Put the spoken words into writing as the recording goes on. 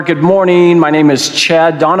Good morning. My name is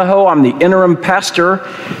Chad Donahoe. I'm the interim pastor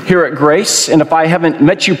here at Grace. And if I haven't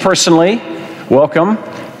met you personally, welcome.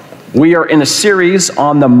 We are in a series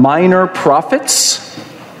on the minor prophets.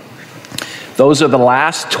 Those are the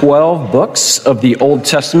last 12 books of the Old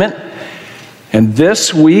Testament. And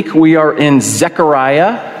this week we are in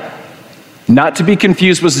Zechariah, not to be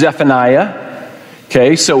confused with Zephaniah.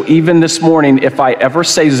 Okay, so even this morning, if I ever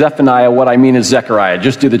say Zephaniah, what I mean is Zechariah.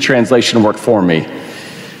 Just do the translation work for me.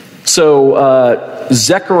 So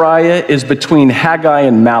Zechariah is between Haggai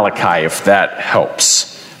and Malachi, if that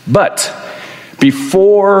helps. But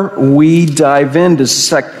before we dive into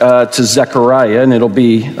Zechariah, and it'll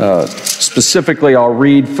be specifically, I'll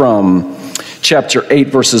read from chapter 8,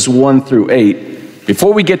 verses 1 through 8.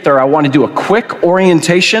 Before we get there, I want to do a quick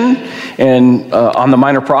orientation on the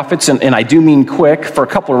minor prophets, and I do mean quick for a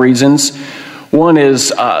couple of reasons. One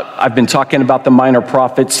is I've been talking about the minor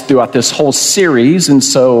prophets throughout this whole series, and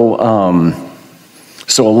so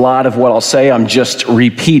a lot of what I'll say I'm just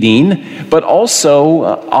repeating. But also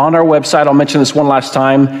on our website, I'll mention this one last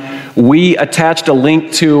time, we attached a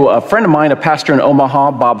link to a friend of mine, a pastor in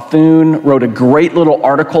Omaha, Bob Thune, wrote a great little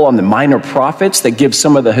article on the minor prophets that gives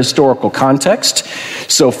some of the historical context.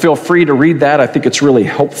 So feel free to read that. I think it's really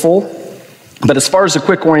helpful. But as far as a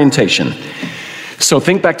quick orientation, so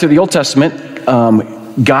think back to the Old Testament.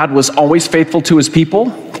 God was always faithful to his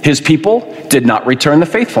people. His people did not return the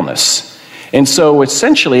faithfulness. And so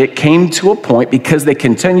essentially it came to a point, because they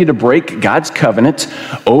continued to break God's covenant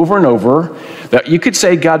over and over, that you could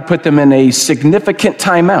say God put them in a significant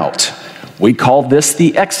timeout. We call this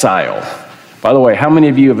the exile. By the way, how many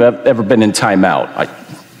of you have ever been in timeout? I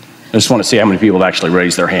just want to see how many people have actually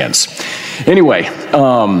raised their hands. Anyway,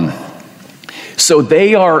 so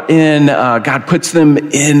they are God puts them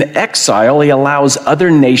in exile. He allows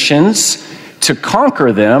other nations to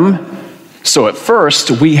conquer them. So at first,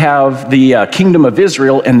 we have the kingdom of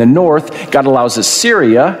Israel in the north. God allows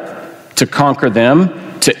Assyria to conquer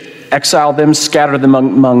them, to exile them, scatter them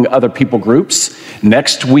among other people groups.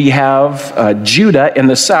 Next, we have Judah in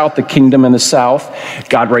the south, the kingdom in the south.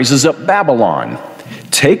 God raises up Babylon,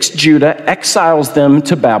 takes Judah, exiles them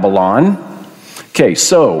to Babylon. Okay,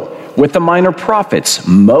 so with the minor prophets,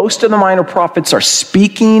 most of the minor prophets are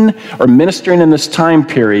speaking or ministering in this time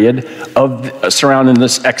period surrounding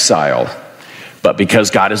this exile. But because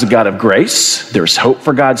God is a God of grace, there's hope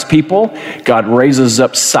for God's people. God raises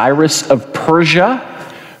up Cyrus of Persia,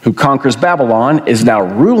 who conquers Babylon, is now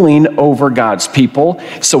ruling over God's people.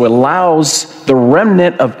 So it allows the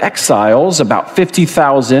remnant of exiles, about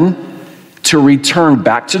 50,000, to return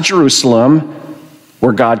back to Jerusalem,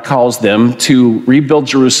 where God calls them to rebuild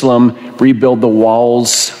Jerusalem, rebuild the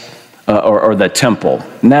walls or the temple.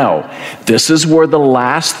 Now, this is where the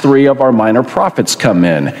last three of our minor prophets come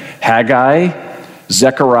in: Haggai,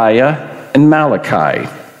 Zechariah, and Malachi.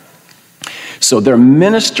 So they're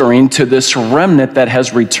ministering to this remnant that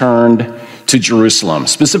has returned to Jerusalem.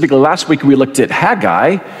 Specifically, last week we looked at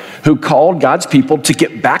Haggai, who called God's people to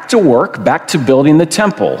get back to work, back to building the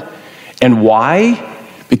temple. And why?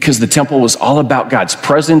 Because the temple was all about God's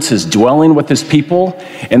presence, his dwelling with his people,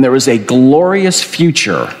 and there was a glorious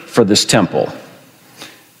future for this temple.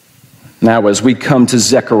 Now, as we come to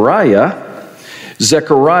Zechariah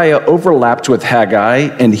overlapped with Haggai,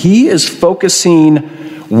 and he is focusing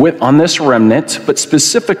on this remnant, but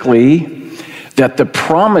specifically that the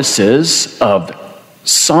promises of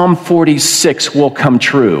Psalm 46 will come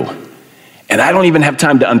true. And I don't even have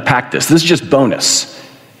time to unpack this. This is just bonus.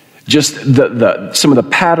 Just some of the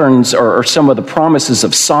patterns or some of the promises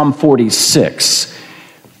of Psalm 46,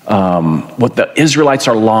 what the Israelites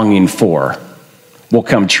are longing for, will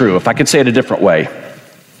come true. If I could say it a different way,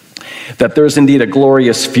 that there's indeed a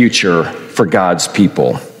glorious future for God's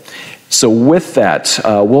people. So with that,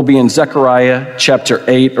 we'll be in Zechariah chapter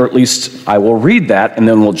 8, or at least I will read that, and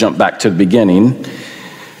then we'll jump back to the beginning.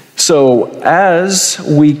 So as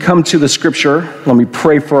we come to the scripture, let me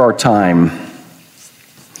pray for our time.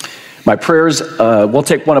 My prayers, we'll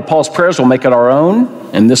take one of Paul's prayers, we'll make it our own,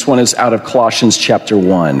 and this one is out of Colossians chapter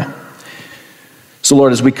 1. So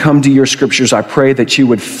Lord, as we come to your scriptures, I pray that you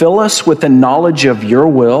would fill us with the knowledge of your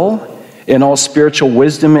will in all spiritual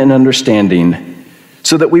wisdom and understanding,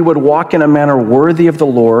 so that we would walk in a manner worthy of the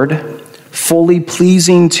Lord, fully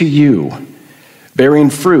pleasing to you, bearing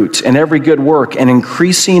fruit in every good work and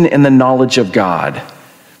increasing in the knowledge of God.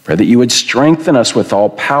 Pray that you would strengthen us with all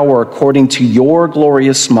power according to your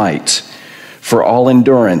glorious might, for all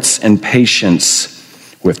endurance and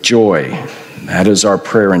patience with joy. That is our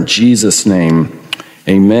prayer in Jesus' name.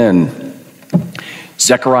 Amen.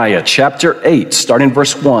 Zechariah chapter 8, starting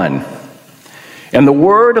verse 1. And the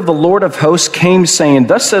word of the Lord of hosts came, saying,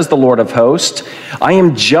 Thus says the Lord of hosts, I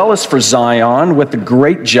am jealous for Zion with a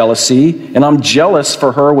great jealousy, and I'm jealous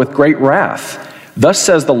for her with great wrath. Thus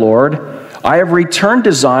says the Lord, I have returned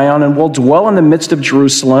to Zion and will dwell in the midst of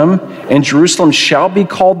Jerusalem, and Jerusalem shall be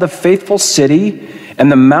called the faithful city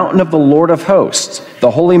and the mountain of the Lord of hosts,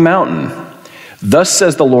 the holy mountain. Thus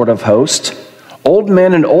says the Lord of hosts, old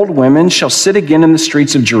men and old women shall sit again in the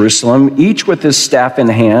streets of Jerusalem, each with his staff in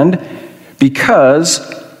hand, because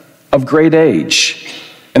of great age.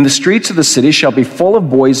 And the streets of the city shall be full of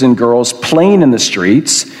boys and girls playing in the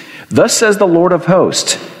streets. Thus says the Lord of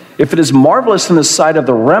hosts, if it is marvelous in the sight of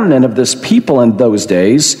the remnant of this people in those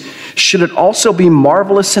days, should it also be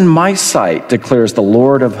marvelous in my sight, declares the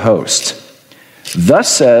Lord of hosts. Thus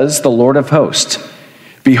says the Lord of hosts,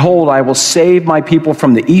 behold, I will save my people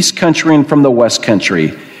from the east country and from the west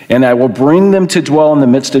country, and I will bring them to dwell in the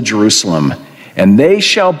midst of Jerusalem. And they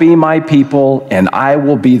shall be my people, and I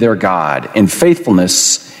will be their God, in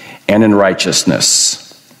faithfulness and in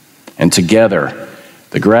righteousness. And together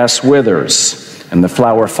the grass withers and the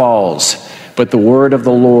flower falls, but the word of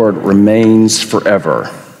the Lord remains forever.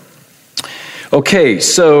 Okay,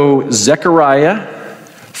 so Zechariah,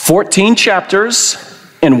 14 chapters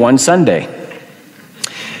in one Sunday.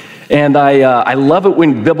 And I love it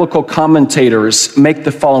when biblical commentators make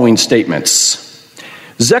the following statements.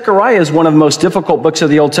 Zechariah is one of the most difficult books of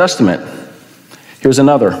the Old Testament. Here's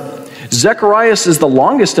another. Zechariah is the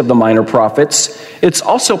longest of the minor prophets. It's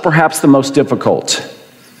also perhaps the most difficult.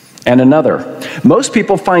 And another. Most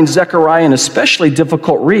people find Zechariah an especially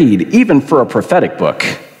difficult read, even for a prophetic book.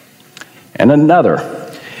 And another.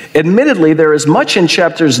 Admittedly, there is much in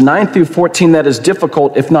chapters 9 through 14 that is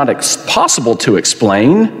difficult, if not possible to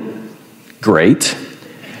explain. Great.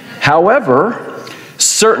 However,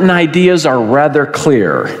 certain ideas are rather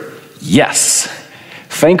clear. Yes,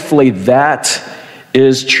 thankfully that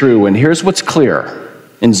is true. And here's what's clear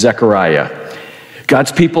in Zechariah.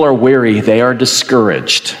 God's people are weary, they are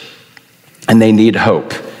discouraged, and they need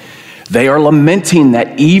hope. They are lamenting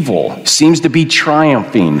that evil seems to be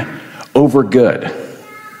triumphing over good.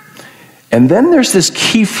 And then there's this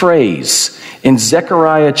key phrase in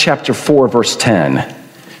Zechariah chapter 4, verse 10.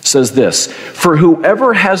 Says this, for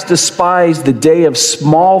whoever has despised the day of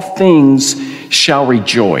small things shall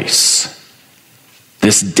rejoice.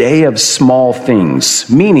 This day of small things,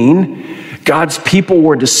 meaning God's people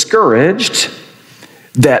were discouraged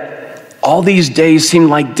that all these days seemed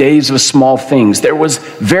like days of small things. There was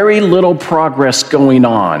very little progress going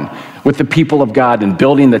on with the people of God in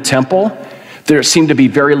building the temple. There seemed to be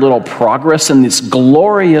very little progress in these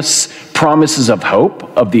glorious promises of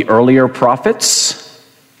hope of the earlier prophets.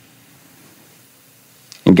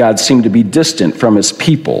 And God seemed to be distant from his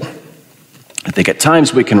people. I think at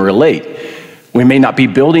times we can relate. We may not be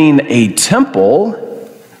building a temple,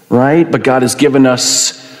 right? But God has given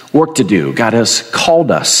us work to do. God has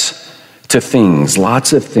called us to things,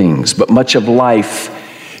 lots of things. But much of life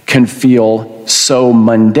can feel so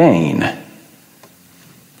mundane.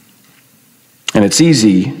 And it's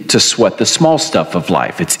easy to sweat the small stuff of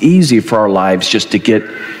life. It's easy for our lives just to get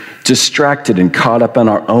distracted and caught up in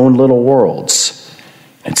our own little worlds.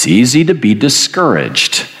 It's easy to be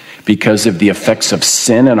discouraged because of the effects of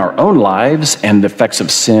sin in our own lives and the effects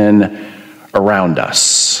of sin around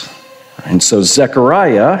us. And so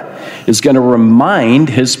Zechariah is going to remind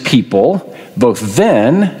his people, both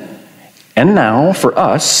then and now for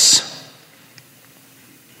us,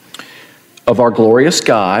 of our glorious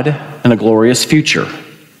God and a glorious future.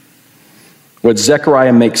 What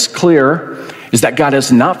Zechariah makes clear is that God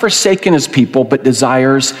has not forsaken his people, but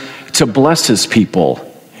desires to bless his people.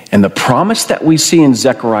 And the promise that we see in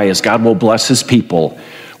Zechariah is God will bless his people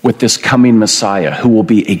with this coming Messiah who will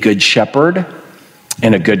be a good shepherd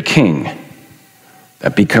and a good king.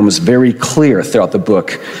 That becomes very clear throughout the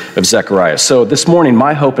book of Zechariah. So this morning,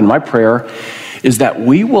 my hope and my prayer is that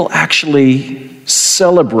we will actually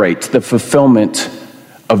celebrate the fulfillment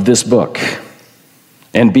of this book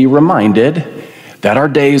and be reminded that our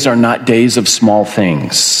days are not days of small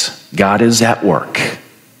things. God is at work.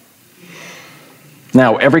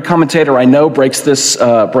 Now, every commentator I know breaks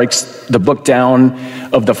the book down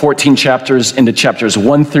of the 14 chapters into chapters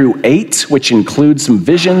 1 through 8, which includes some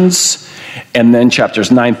visions, and then chapters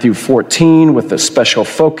 9 through 14 with a special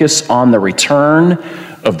focus on the return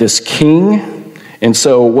of this king. And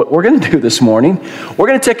so what we're going to do this morning, we're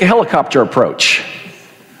going to take a helicopter approach.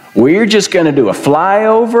 We're just going to do a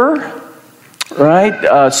flyover,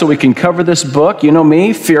 right? So we can cover this book. You know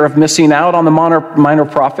me, fear of missing out on the minor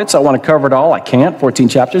prophets. I want to cover it all. I can't, 14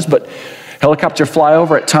 chapters, but Helicopter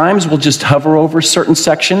flyover at times, we'll just hover over certain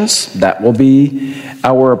sections. That will be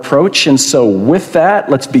our approach. And so with that,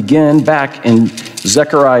 let's begin back in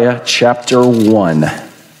Zechariah chapter 1.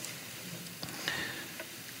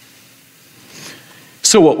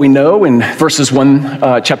 So what we know in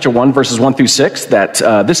chapter 1, verses 1 through 6,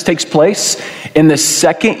 that this takes place in the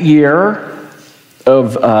second year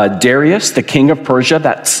of Darius, the king of Persia.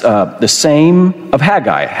 That's the same of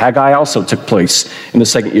Haggai. Haggai also took place in the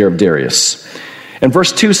second year of Darius. And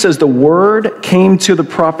verse 2 says, the word came to the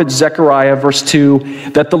prophet Zechariah, verse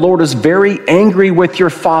 2, that the Lord is very angry with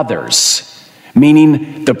your fathers,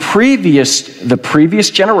 meaning the previous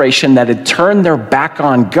generation that had turned their back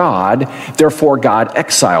on God, therefore God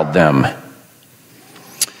exiled them.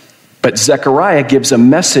 But Zechariah gives a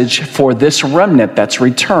message for this remnant that's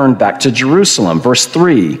returned back to Jerusalem. Verse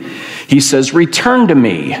 3, he says, return to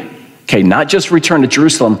me. Okay, not just return to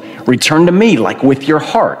Jerusalem, return to me, like with your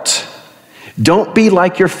heart. Don't be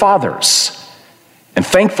like your fathers. And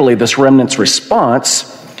thankfully, this remnant's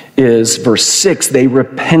response is verse 6, they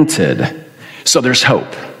repented. So there's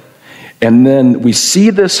hope. And then we see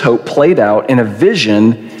this hope played out in a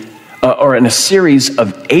vision or in a series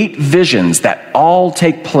of 8 visions that all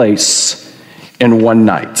take place in one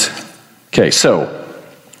night. Okay, so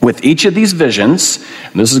with each of these visions,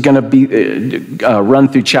 and this is going to be run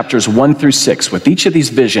through chapters 1 through 6. With each of these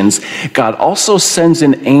visions, God also sends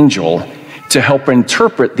an angel to help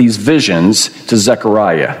interpret these visions to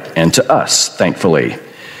Zechariah and to us, thankfully.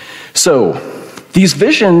 So these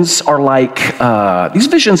visions are like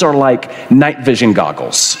night vision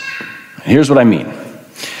goggles. Here's what I mean.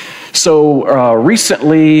 So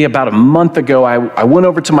recently, about a month ago, I went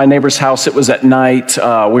over to my neighbor's house. It was at night.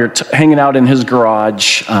 We were hanging out in his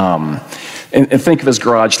garage. And think of his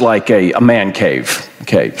garage like a man cave.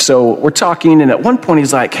 Okay, so we're talking, and at one point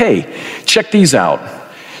he's like, hey, check these out.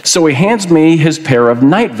 So he hands me his pair of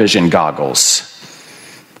night vision goggles.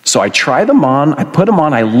 So I try them on, I put them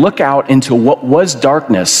on, I look out into what was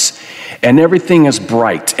darkness, and everything is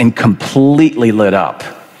bright and completely lit up.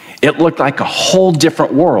 It looked like a whole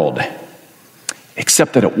different world,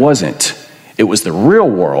 except that it wasn't. It was the real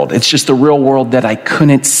world. It's just the real world that I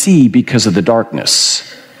couldn't see because of the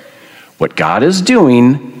darkness. What God is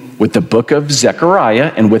doing with the book of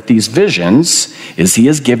Zechariah and with these visions is he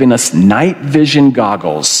is giving us night vision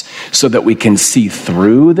goggles so that we can see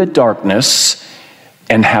through the darkness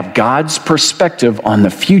and have God's perspective on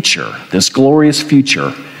the future, this glorious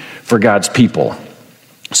future for God's people.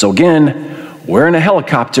 So again, we're in a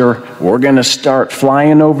helicopter. We're going to start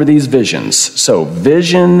flying over these visions. So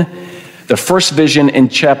the first vision in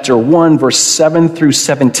chapter 1, verse 7 through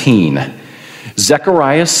 17.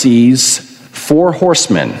 Zechariah sees 4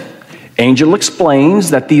 horsemen. Angel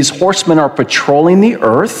explains that these horsemen are patrolling the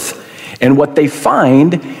earth, and what they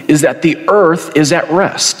find is that the earth is at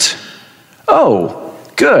rest. Oh,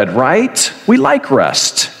 good, right? We like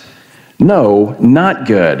rest. No, not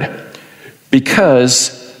good.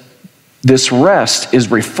 Because this rest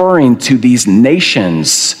is referring to these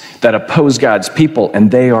nations that oppose God's people,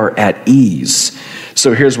 and they are at ease.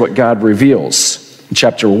 So here's what God reveals in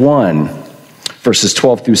chapter 1, verses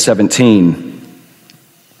 12 through 17.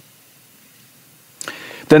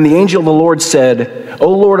 Then the angel of the Lord said, O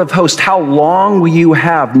Lord of hosts, how long will you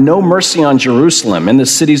have no mercy on Jerusalem and the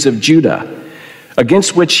cities of Judah,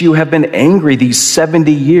 against which you have been angry these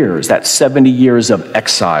 70 years, that's 70 years of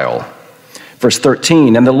exile? Verse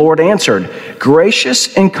 13, and the Lord answered,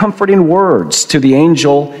 gracious and comforting words to the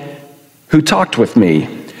angel who talked with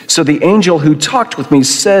me. So the angel who talked with me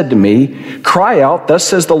said to me, cry out, thus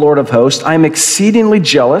says the Lord of hosts, I am exceedingly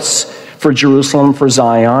jealous for Jerusalem, for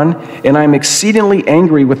Zion, and I am exceedingly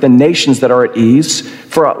angry with the nations that are at ease.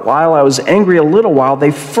 For while I was angry a little while,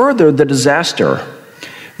 they furthered the disaster.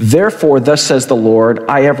 Therefore, thus says the Lord,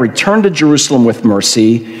 I have returned to Jerusalem with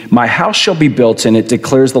mercy. My house shall be built in it,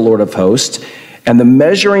 declares the Lord of hosts, and the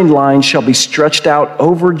measuring line shall be stretched out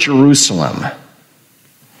over Jerusalem.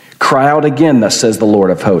 Cry out again, thus says the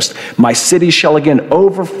Lord of hosts. My city shall again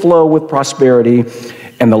overflow with prosperity,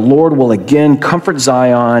 and the Lord will again comfort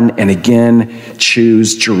Zion and again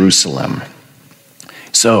choose Jerusalem.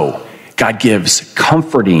 So, God gives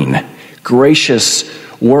comforting, gracious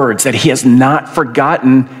words that he has not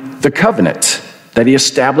forgotten the covenant that he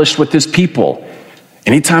established with his people.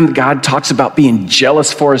 Anytime God talks about being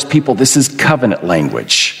jealous for his people, this is covenant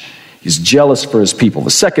language. He's jealous for his people.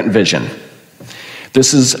 The second vision.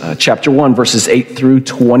 This is chapter 1, verses 8 through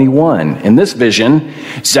 21. In this vision,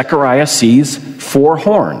 Zechariah sees 4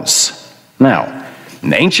 horns. Now,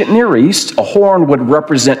 in the ancient Near East, a horn would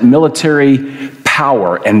represent military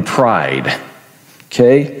power and pride.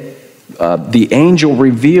 Okay? the angel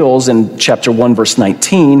reveals in chapter 1, verse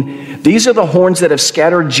 19, these are the horns that have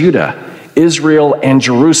scattered Judah, Israel, and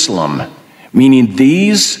Jerusalem, meaning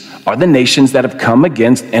these are the nations that have come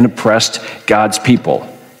against and oppressed God's people.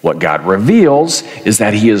 What God reveals is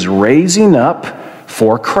that he is raising up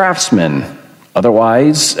four craftsmen,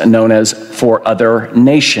 otherwise known as four other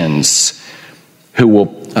nations, who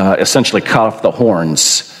will essentially cut off the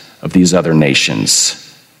horns of these other nations.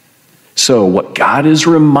 So what God is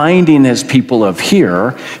reminding his people of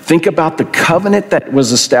here, think about the covenant that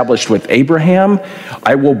was established with Abraham.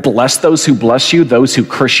 I will bless those who bless you, those who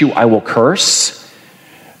curse you, I will curse.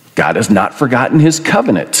 God has not forgotten his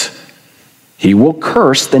covenant. He will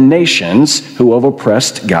curse the nations who have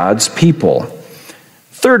oppressed God's people.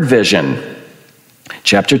 Third vision,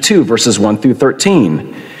 chapter 2, verses 1 through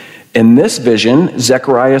 13. In this vision,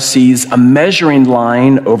 Zechariah sees a measuring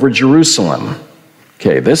line over Jerusalem.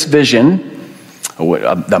 Okay, this vision,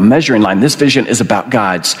 the measuring line, this vision is about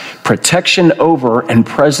God's protection over and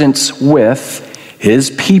presence with his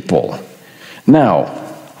people. Now,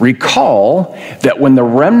 recall that when the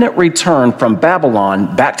remnant returned from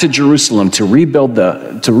Babylon back to Jerusalem to rebuild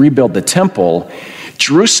the temple,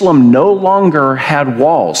 Jerusalem no longer had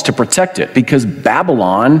walls to protect it because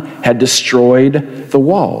Babylon had destroyed the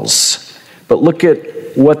walls. But look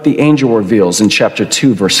at what the angel reveals in chapter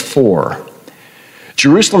 2, verse 4.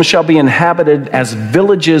 Jerusalem shall be inhabited as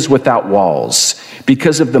villages without walls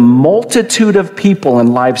because of the multitude of people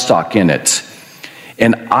and livestock in it.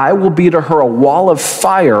 And I will be to her a wall of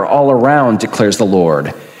fire all around, declares the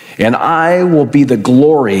Lord, and I will be the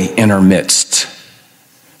glory in her midst.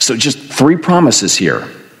 So just three promises here.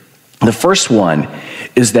 The first one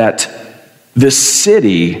is that this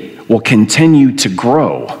city will continue to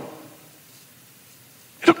grow.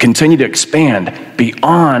 It'll continue to expand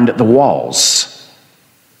beyond the walls.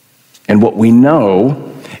 And what we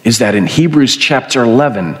know is that in Hebrews chapter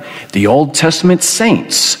 11, the Old Testament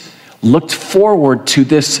saints looked forward to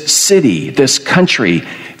this city, this country,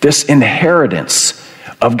 this inheritance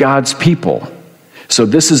of God's people. So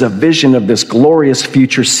this is a vision of this glorious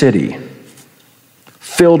future city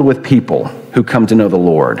filled with people who come to know the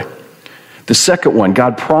Lord. The second one,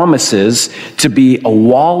 God promises to be a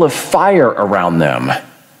wall of fire around them.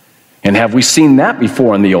 And have we seen that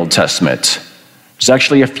before in the Old Testament? There's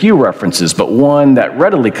actually a few references, but one that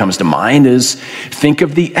readily comes to mind is, think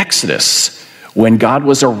of the Exodus, when God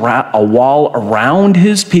was a wall around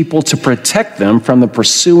his people to protect them from the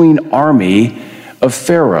pursuing army of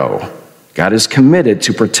Pharaoh. God is committed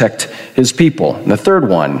to protect his people. And the third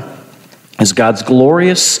one is God's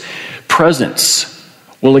glorious presence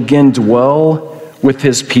will again dwell with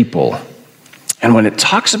his people. And when it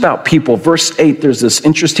talks about people, verse 8, there's this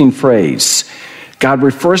interesting phrase. God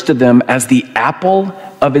refers to them as the apple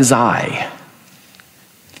of his eye.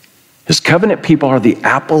 His covenant people are the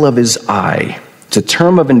apple of his eye. It's a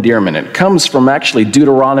term of endearment. It comes from actually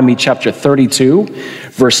Deuteronomy chapter 32,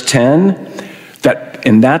 verse 10.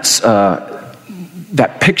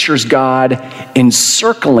 That pictures God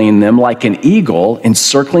encircling them like an eagle,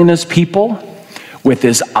 encircling his people, with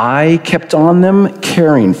his eye kept on them,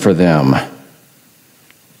 caring for them.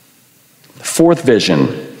 Fourth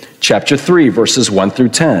vision. Chapter 3, verses 1 through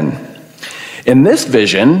 10. In this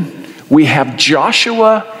vision, we have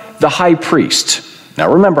Joshua the high priest.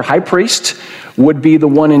 Now remember, high priest would be the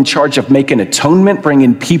one in charge of making atonement,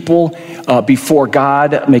 bringing people before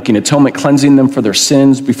God, making atonement, cleansing them for their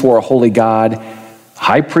sins before a holy God.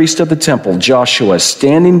 High priest of the temple, Joshua,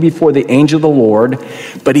 standing before the angel of the Lord,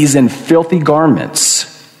 but he's in filthy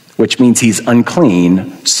garments, which means he's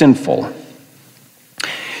unclean, sinful.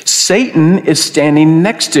 Satan is standing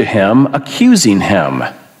next to him, accusing him.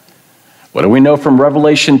 What do we know from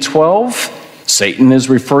Revelation 12? Satan is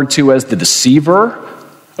referred to as the deceiver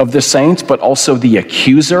of the saints, but also the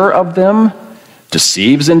accuser of them,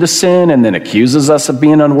 deceives into sin and then accuses us of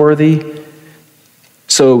being unworthy.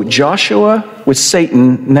 So Joshua with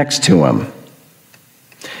Satan next to him.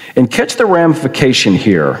 And catch the ramification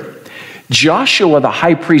here. Joshua, the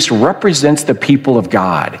high priest, represents the people of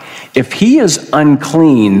God. If he is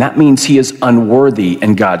unclean, that means he is unworthy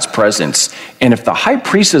in God's presence. And if the high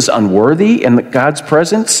priest is unworthy in God's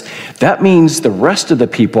presence, that means the rest of the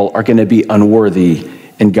people are going to be unworthy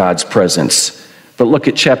in God's presence. But look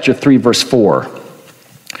at chapter 3, verse 4.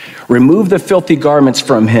 Remove the filthy garments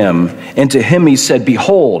from him. And to him he said,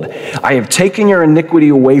 Behold, I have taken your iniquity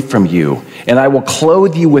away from you, and I will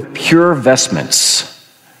clothe you with pure vestments.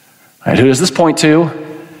 Right, who does this point to?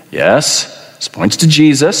 Yes, this points to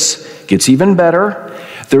Jesus. Gets even better.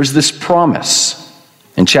 There's this promise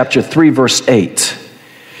in chapter 3, verse 8.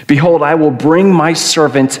 Behold, I will bring my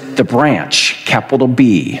servant the branch, capital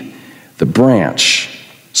B, the branch.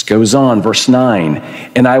 This goes on, verse 9.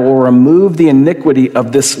 And I will remove the iniquity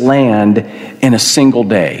of this land in a single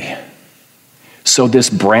day. So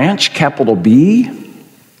this branch, capital B,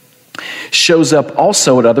 shows up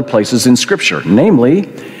also at other places in Scripture, namely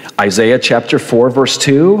Isaiah chapter 4, verse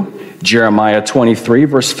 2, Jeremiah 23,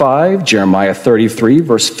 verse 5, Jeremiah 33,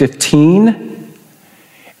 verse 15.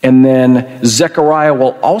 And then Zechariah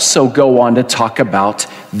will also go on to talk about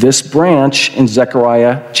this branch in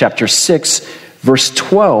Zechariah chapter 6, verse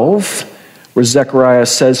 12, where Zechariah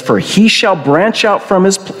says, For he shall branch out from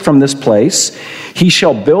this place, he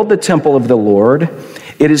shall build the temple of the Lord.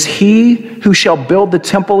 It is he who shall build the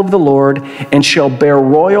temple of the Lord and shall bear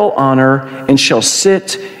royal honor and shall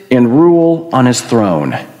sit and rule on his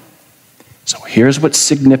throne. So here's what's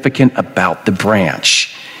significant about the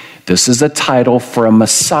branch. This is a title for a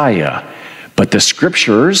Messiah, but the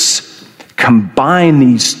Scriptures combine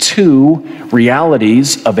these two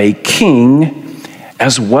realities of a king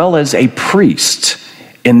as well as a priest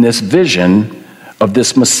in this vision of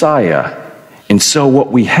this Messiah. And so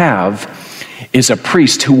what we have is a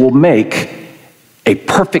priest who will make a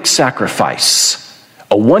perfect sacrifice,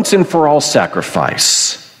 a once and for all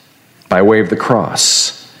sacrifice by way of the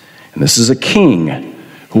cross. And this is a king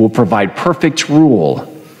who will provide perfect rule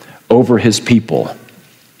over his people.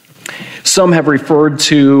 Some have referred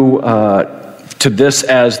to this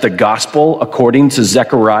as the gospel according to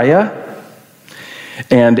Zechariah.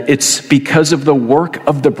 And it's because of the work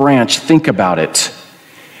of the branch, think about it,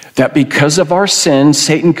 that because of our sin,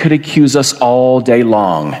 Satan could accuse us all day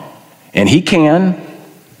long. And he can.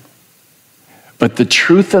 But the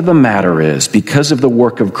truth of the matter is, because of the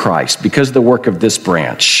work of Christ, because of the work of this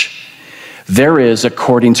branch, there is,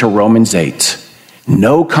 according to Romans 8,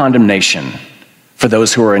 no condemnation for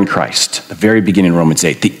those who are in Christ. The very beginning of Romans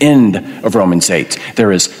 8, the end of Romans 8.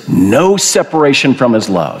 There is no separation from his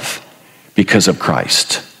love because of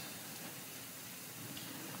Christ.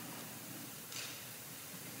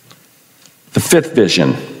 The fifth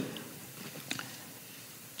vision,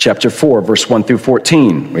 chapter 4, verse 1 through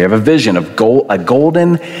 14. We have a vision of a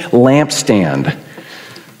golden lampstand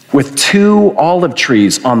with two olive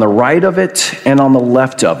trees on the right of it and on the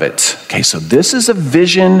left of it. Okay, so this is a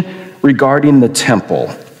vision regarding the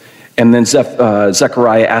temple. And then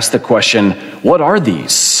Zechariah asked the question, what are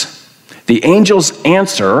these? The angel's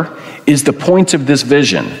answer is the point of this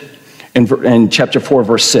vision in chapter 4,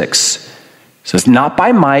 verse 6. It says, not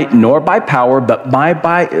by might nor by power, not by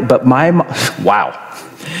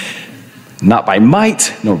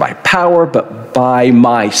might nor by power, but by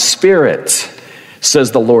my Spirit,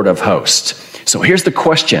 says the Lord of hosts. So here's the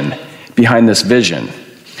question behind this vision.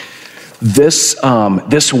 This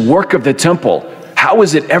work of the temple, how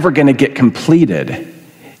is it ever going to get completed?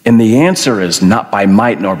 And the answer is not by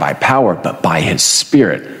might nor by power, but by his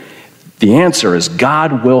Spirit. The answer is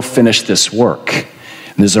God will finish this work.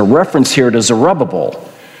 And there's a reference here to Zerubbabel,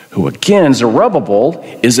 who again, Zerubbabel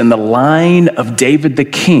is in the line of David the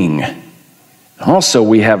king. Also,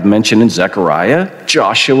 we have mentioned in Zechariah,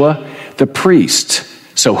 Joshua the priest.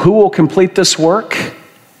 So who will complete this work?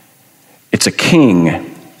 It's a king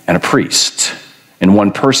and a priest in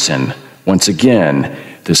one person. Once again,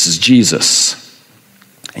 this is Jesus.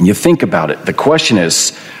 And you think about it. The question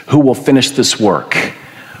is, who will finish this work?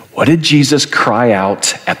 What did Jesus cry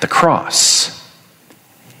out at the cross?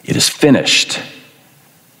 It is finished.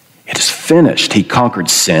 It is finished. He conquered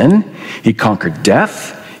sin. He conquered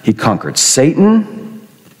death. He conquered Satan.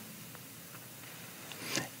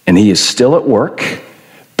 And he is still at work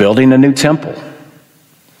building a new temple.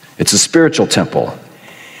 It's a spiritual temple.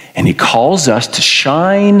 And he calls us to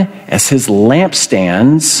shine as his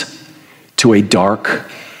lampstands to a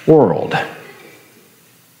dark world.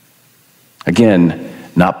 Again,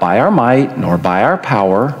 not by our might nor by our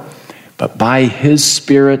power, but by his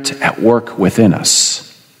Spirit at work within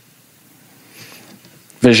us.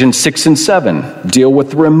 Vision 6 and 7 deal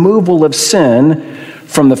with the removal of sin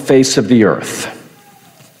from the face of the earth.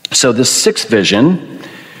 So this sixth vision,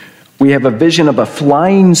 we have a vision of a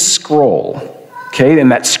flying scroll. Okay,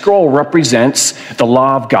 and that scroll represents the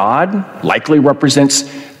law of God, likely represents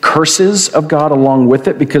curses of God along with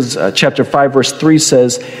it, because chapter 5, verse 3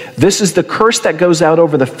 says, this is the curse that goes out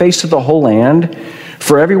over the face of the whole land.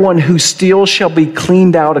 For everyone who steals shall be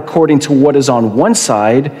cleaned out according to what is on one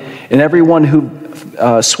side, and everyone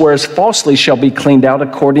who swears falsely shall be cleaned out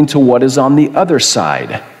according to what is on the other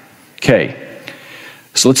side. Okay,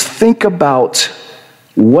 so let's think about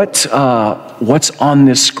what's on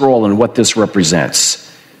this scroll and what this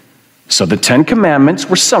represents. So the 10 Commandments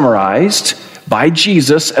were summarized by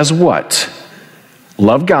Jesus as what?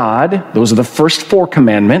 Love God. Those are the first 4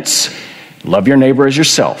 commandments. Love your neighbor as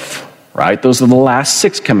yourself. right? Those are the last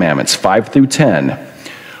 6 commandments, 5 through 10.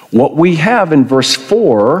 What we have in verse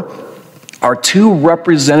 4 are 2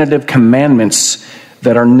 representative commandments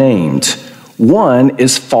that are named. One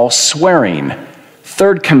is false swearing,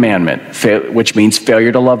 3rd commandment, which means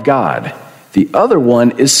failure to love God. The other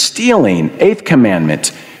one is stealing, 8th commandment,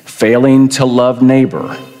 failing to love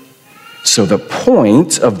neighbor. So the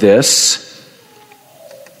point of this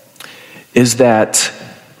is that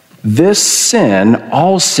this sin,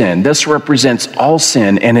 all sin, this represents all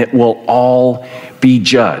sin, and it will all be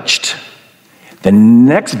judged. The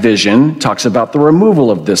next vision talks about the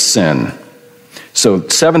removal of this sin. So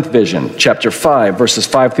 7th vision, chapter 5, verses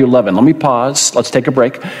 5 through 11. Let me pause. Let's take a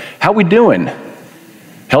break. How we doing?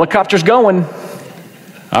 Helicopter's going.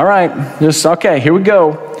 All right. Okay, here we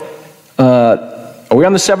go. Are we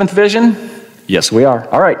on the 7th vision? Yes, we are.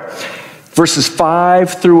 All right. Verses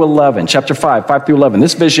 5 through 11, chapter 5, 5 through 11.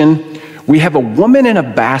 This vision, we have a woman in a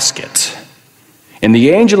basket. And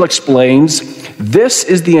the angel explains, this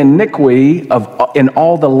is the iniquity in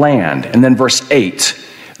all the land. And then verse 8,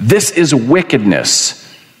 this is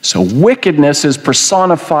wickedness. So wickedness is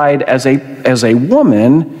personified as a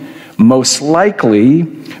woman, most likely,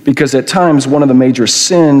 because at times one of the major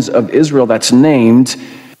sins of Israel that's named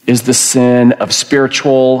is the sin of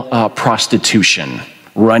spiritual prostitution,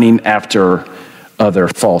 running after other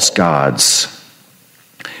false gods.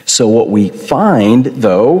 So what we find,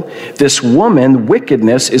 though, this woman,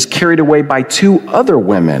 wickedness, is carried away by 2 other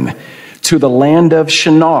women to the land of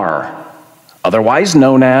Shinar, otherwise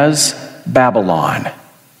known as Babylon.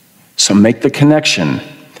 So make the connection.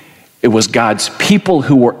 It was God's people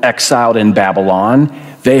who were exiled in Babylon.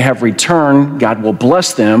 They have returned. God will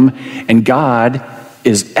bless them. And God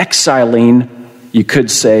is exiling, you could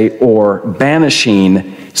say, or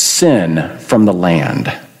banishing sin from the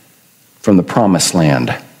land, from the promised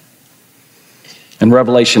land. And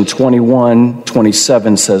Revelation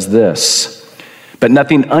 21:27 says this, but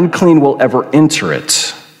nothing unclean will ever enter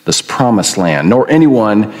it, this promised land, nor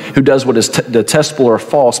anyone who does what is detestable or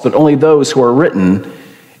false, but only those who are written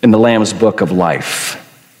in the Lamb's book of life.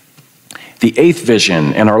 The 8th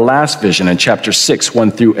vision and our last vision in chapter 6,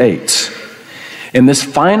 1 through 8. In this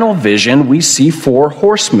final vision, we see 4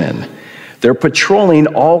 horsemen. They're patrolling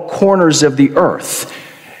all corners of the earth,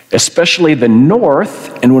 especially the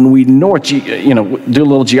north. And when we do a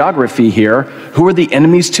little geography here, who are the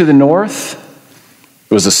enemies to the north?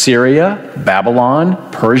 It was Assyria,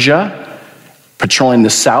 Babylon, Persia. Patrolling the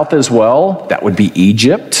south as well, that would be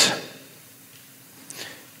Egypt.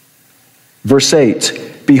 Verse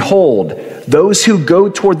 8, behold, those who go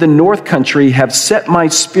toward the north country have set my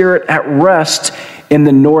spirit at rest in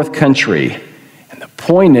the north country. And the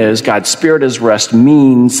point is, God's spirit at rest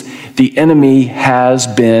means the enemy has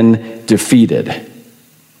been defeated.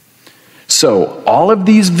 So all of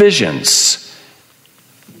these visions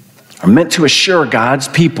are meant to assure God's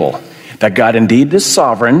people that God indeed is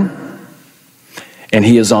sovereign and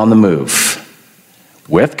he is on the move.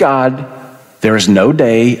 With God, there is no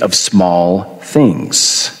day of small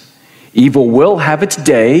things. Evil will have its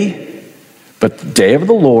day, but the day of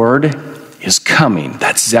the Lord is coming.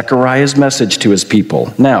 That's Zechariah's message to his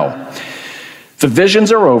people. Now, the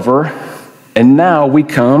visions are over, and now we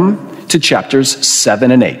come to chapters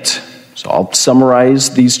 7 and 8. So I'll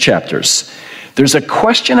summarize these chapters. There's a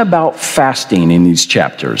question about fasting in these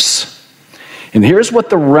chapters. And here's what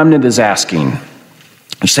the remnant is asking.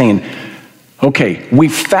 They're saying, okay, we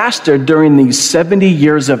fasted during these 70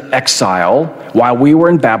 years of exile while we were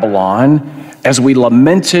in Babylon as we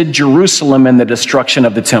lamented Jerusalem and the destruction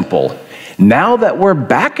of the temple. Now that we're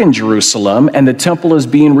back in Jerusalem and the temple is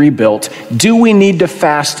being rebuilt, do we need to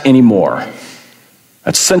fast anymore?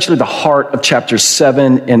 That's essentially the heart of chapters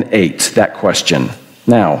 7 and 8, that question.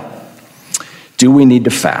 Now, do we need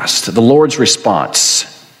to fast? The Lord's response,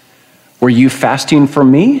 were you fasting for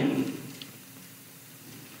me?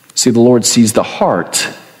 See, the Lord sees the heart,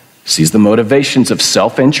 sees the motivations of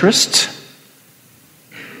self-interest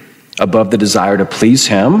above the desire to please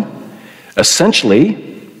him.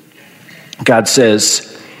 Essentially, God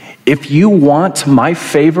says, if you want my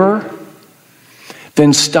favor,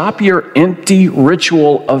 then stop your empty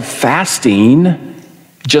ritual of fasting,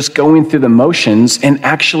 just going through the motions, and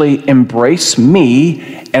actually embrace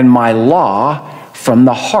me and my law from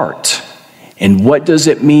the heart. And what does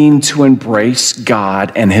it mean to embrace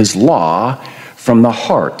God and his law from the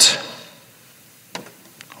heart?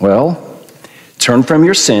 Well, turn from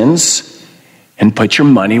your sins and put your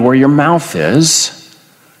money where your mouth is.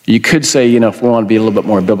 You could say, if we want to be a little bit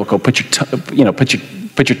more biblical, put your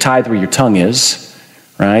tithe where your tongue is,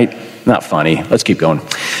 right? Not funny. Let's keep going.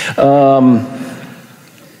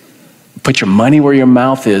 Put your money where your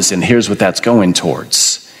mouth is, and here's what that's going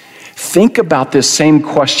towards. Think about this same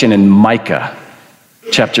question in Micah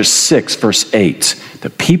chapter 6, verse 8. The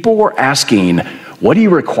people were asking, what do you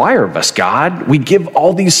require of us, God? We give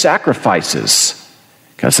all these sacrifices.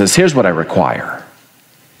 God says, here's what I require: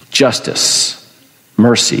 justice,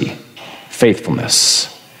 mercy,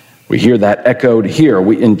 faithfulness. We hear that echoed here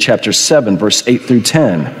in chapter 7, verse 8 through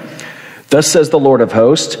 10. Thus says the Lord of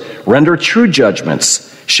hosts, render true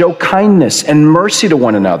judgments, show kindness and mercy to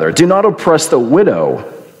one another. Do not oppress the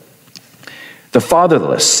widow, the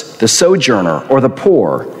fatherless, the sojourner, or the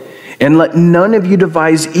poor, and let none of you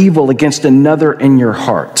devise evil against another in your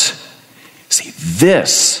heart. See,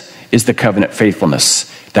 this is the covenant faithfulness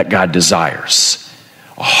that God desires.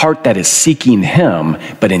 A heart that is seeking him,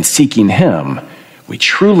 but in seeking him, we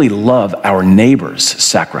truly love our neighbors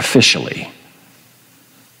sacrificially.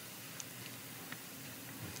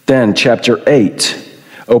 Then chapter 8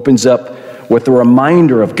 opens up with a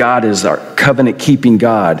reminder of God as our covenant-keeping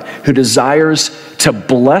God who desires to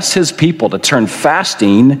bless his people, to turn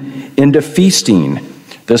fasting into feasting.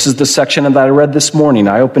 This is the section that I read this morning,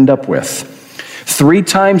 I opened up with. 3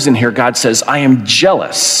 times in here, God says, I am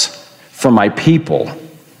jealous for my people.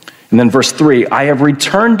 And then verse 3, I have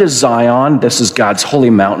returned to Zion, this is God's holy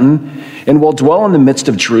mountain, and will dwell in the midst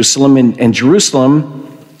of Jerusalem, and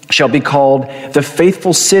Jerusalem shall be called the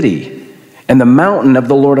faithful city, and the mountain of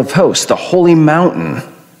the Lord of hosts, the holy mountain.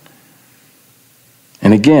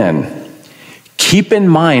 And again, keep in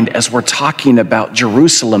mind as we're talking about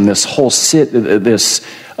Jerusalem, this whole this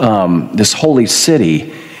holy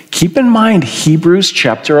city, keep in mind Hebrews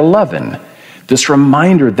chapter 11, this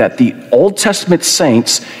reminder that the Old Testament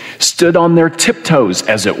saints stood on their tiptoes,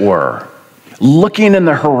 as it were, looking in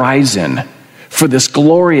the horizon for this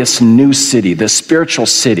glorious new city, this spiritual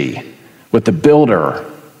city, with the builder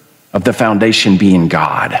of the foundation being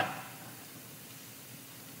God.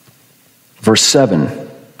 Verse 7,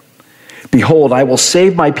 behold, I will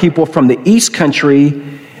save my people from the east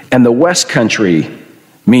country and the west country,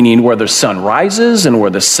 meaning where the sun rises and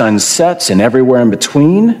where the sun sets and everywhere in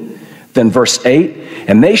between. Then verse 8,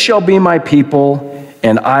 and they shall be my people,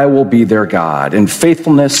 and I will be their God, in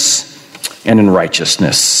faithfulness and in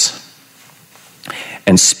righteousness.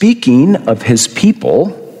 And speaking of his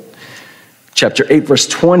people, chapter 8, verse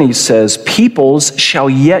 20 says, peoples shall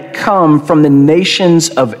yet come from the nations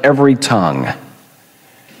of every tongue.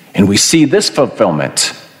 And we see this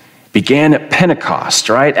fulfillment began at Pentecost,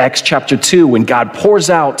 right? Acts chapter 2, when God pours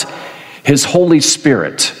out his Holy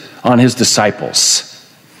Spirit on his disciples.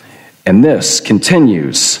 And this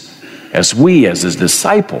continues as we, as his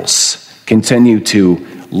disciples, continue to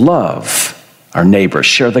love our neighbors,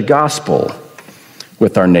 share the gospel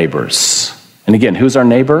with our neighbors. And again, who's our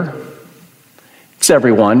neighbor? It's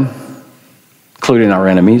everyone, including our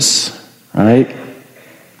enemies, right?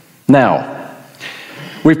 Now,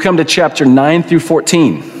 we've come to chapter 9 through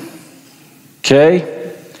 14,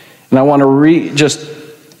 okay? And I want to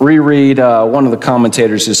reread one of the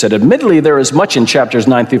commentators who said, admittedly, there is much in chapters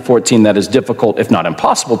 9 through 14 that is difficult, if not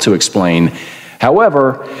impossible, to explain.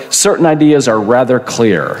 However, certain ideas are rather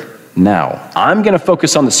clear. Now, I'm going to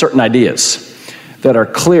focus on the certain ideas that are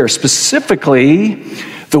clear, specifically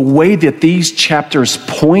the way that these chapters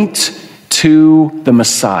point to the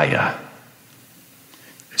Messiah.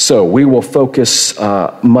 So we will focus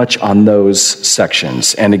much on those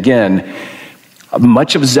sections. And again,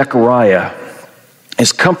 much of Zechariah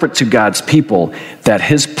is comfort to God's people that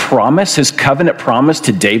his promise, his covenant promise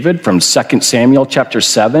to David from 2 Samuel chapter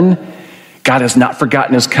 7, God has not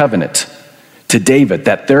forgotten his covenant to David,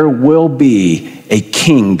 that there will be a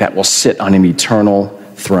king that will sit on an eternal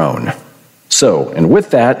throne. So, and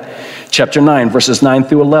with that, chapter 9, verses 9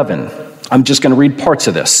 through 11, I'm just going to read parts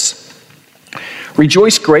of this.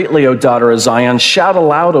 Rejoice greatly, O daughter of Zion. Shout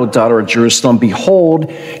aloud, O daughter of Jerusalem.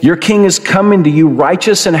 Behold, your king is coming to you.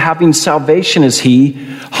 Righteous and having salvation is he,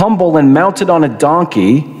 humble and mounted on a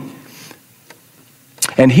donkey.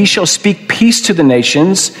 And he shall speak peace to the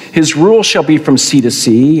nations. His rule shall be from sea to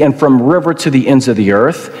sea and from river to the ends of the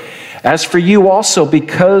earth. As for you also,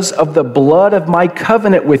 because of the blood of my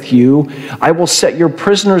covenant with you, I will set your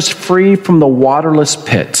prisoners free from the waterless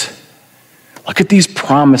pit. Look at these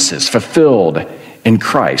promises fulfilled in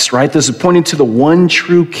Christ, right? This is pointing to the one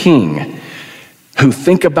true king who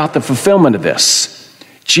think about the fulfillment of this.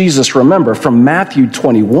 Jesus, remember, from Matthew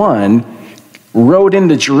 21, rode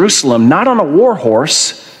into Jerusalem, not on a war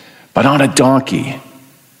horse, but on a donkey.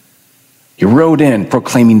 He rode in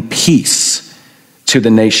proclaiming peace to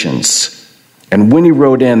the nations. And when he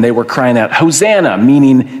rode in, they were crying out, Hosanna,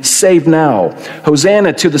 meaning save now.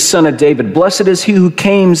 Hosanna to the Son of David. Blessed is he who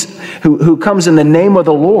comes in the name of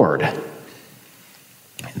the Lord.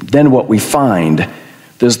 Then what we find,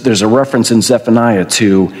 there's a reference in Zephaniah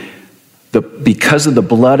to because of the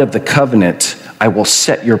blood of the covenant, I will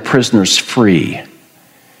set your prisoners free.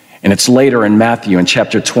 And it's later in Matthew in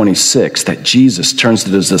chapter 26 that Jesus turns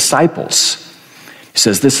to his disciples. He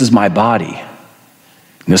says, this is my body.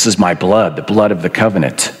 And this is my blood, the blood of the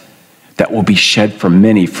covenant that will be shed for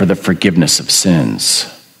many for the forgiveness of sins.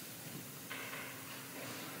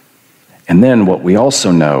 And then what we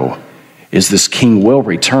also know is this king will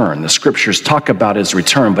return. The scriptures talk about his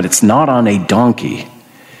return, but it's not on a donkey.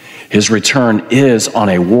 His return is on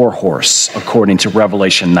a war horse, according to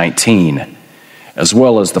Revelation 19, as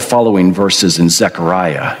well as the following verses in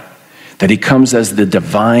Zechariah, that he comes as the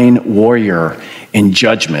divine warrior in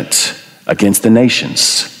judgment against the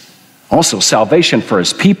nations. Also salvation for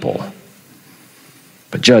his people,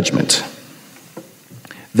 but judgment.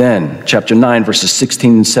 Then, chapter 9, verses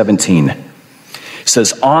 16 and 17,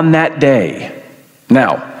 says, on that day.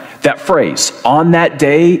 Now, that phrase, on that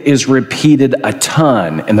day, is repeated a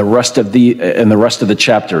ton in the rest of the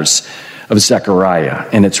chapters of Zechariah.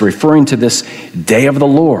 And it's referring to this day of the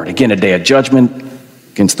Lord. Again, a day of judgment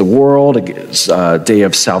against the world, a day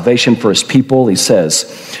of salvation for his people. He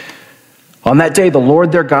says, on that day, the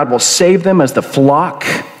Lord their God will save them as the flock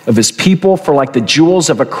of his people, for like the jewels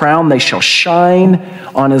of a crown, they shall shine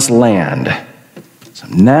on his land. So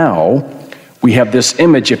now we have this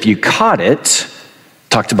image, if you caught it,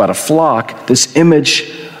 talked about a flock, this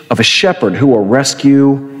image of a shepherd who will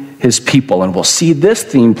rescue his people. And we'll see this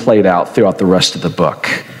theme played out throughout the rest of the book.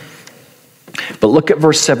 But look at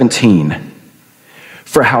verse 17.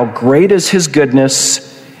 For how great is his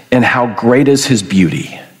goodness and how great is his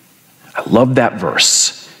beauty. I love that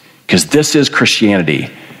verse because this is Christianity.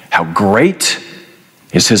 How great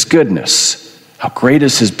is his goodness. How great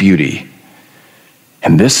is his beauty.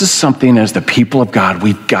 And this is something as the people of God,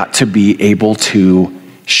 we've got to be able to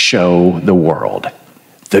show the world.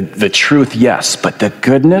 The truth, yes, but the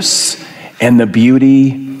goodness and the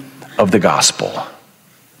beauty of the gospel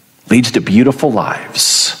leads to beautiful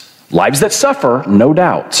lives. Lives that suffer, no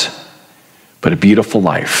doubt, but a beautiful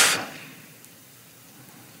life.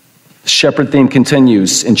 The shepherd theme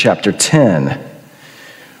continues in chapter 10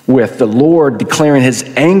 with the Lord declaring his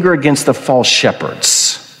anger against the false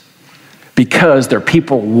shepherds because their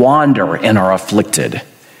people wander and are afflicted.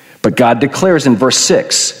 But God declares in verse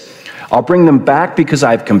 6, I'll bring them back because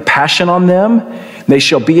I have compassion on them. They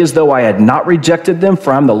shall be as though I had not rejected them,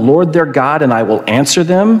 for I'm the Lord their God, and I will answer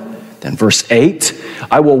them. Then verse 8,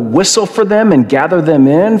 I will whistle for them and gather them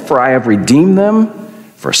in, for I have redeemed them.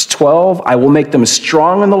 Verse 12, I will make them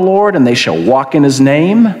strong in the Lord, and they shall walk in his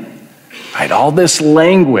name. Right, all this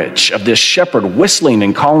language of this shepherd whistling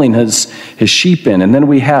and calling his sheep in. And then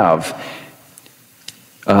we have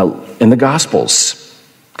in the Gospels,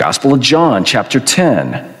 Gospel of John, chapter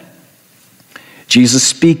 10, Jesus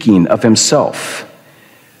speaking of himself.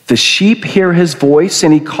 The sheep hear his voice,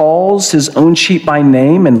 and he calls his own sheep by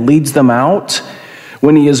name and leads them out.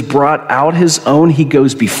 When he has brought out his own, he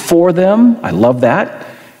goes before them. I love that.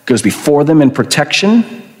 Goes before them in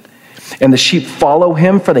protection. And the sheep follow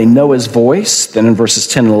him, for they know his voice. Then in verses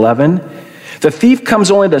 10 and 11, the thief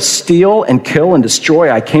comes only to steal and kill and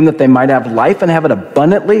destroy. I came that they might have life and have it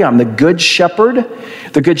abundantly. I'm the good shepherd.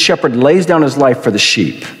 The good shepherd lays down his life for the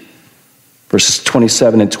sheep. Verses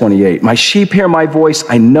 27 and 28. My sheep hear my voice.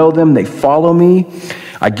 I know them. They follow me.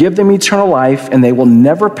 I give them eternal life, and they will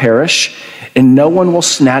never perish, and no one will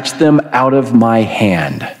snatch them out of my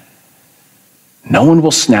hand. No one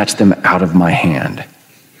will snatch them out of my hand.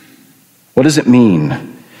 What does it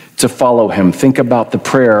mean to follow him? Think about the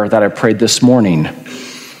prayer that I prayed this morning.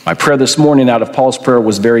 My prayer this morning out of Paul's prayer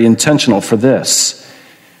was very intentional for this.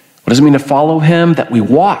 What does it mean to follow him? That we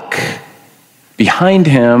walk behind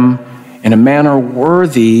him in a manner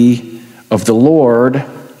worthy of the Lord,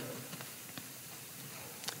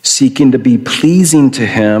 seeking to be pleasing to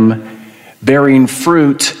him, bearing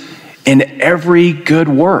fruit in every good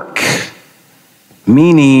work.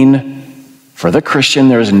 Meaning, for the Christian,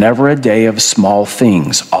 there's never a day of small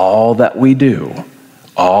things. All that we do,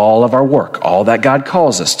 all of our work, all that God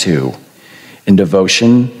calls us to, in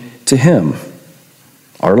devotion to him.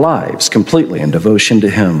 Our lives completely in devotion to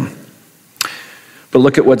him. But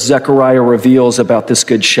look at what Zechariah reveals about this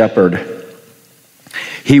good shepherd.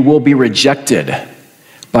 He will be rejected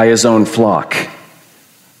by his own flock.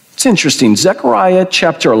 It's interesting. Zechariah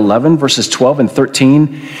chapter 11, verses 12 and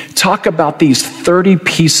 13 talk about these 30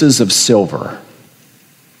 pieces of silver.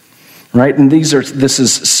 Right? And this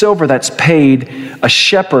is silver that's paid a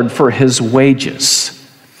shepherd for his wages.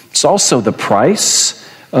 It's also the price,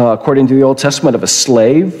 according to the Old Testament, of a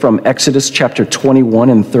slave from Exodus chapter 21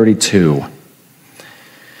 and 32.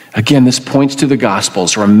 Again, this points to the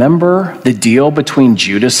Gospels. Remember the deal between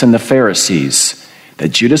Judas and the Pharisees, that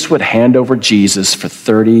Judas would hand over Jesus for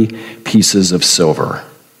 30 pieces of silver.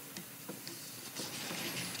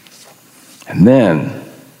 And then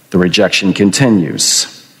the rejection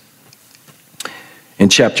continues. In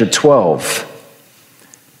chapter 12,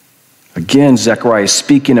 again, Zechariah is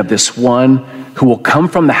speaking of this one who will come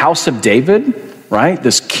from the house of David, right?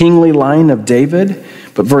 This kingly line of David.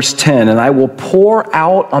 But verse 10, and I will pour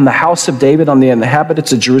out on the house of David, on the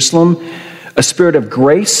inhabitants of Jerusalem, a spirit of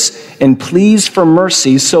grace and pleas for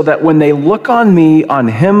mercy, so that when they look on me, on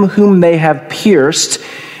him whom they have pierced,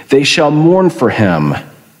 they shall mourn for him.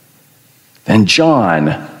 Then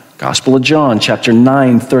John, Gospel of John, chapter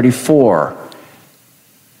 9:34.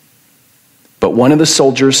 But one of the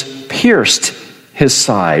soldiers pierced his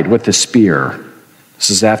side with a spear. This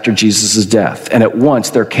is after Jesus' death. And at once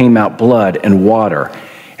there came out blood and water.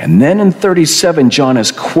 And then in 37, John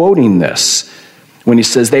is quoting this when he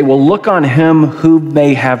says, they will look on him whom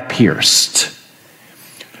they have pierced.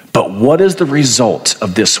 But what is the result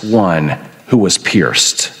of this one who was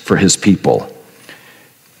pierced for his people?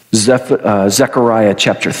 Zechariah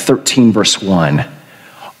chapter 13, verse 1.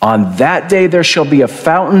 On that day there shall be a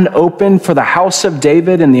fountain opened for the house of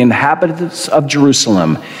David and the inhabitants of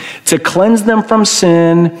Jerusalem, to cleanse them from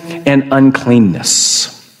sin and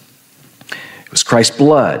uncleanness. It was Christ's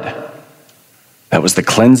blood that was the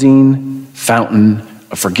cleansing fountain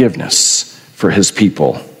of forgiveness for his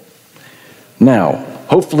people. Now,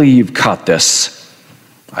 hopefully you've caught this.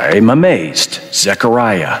 I'm amazed.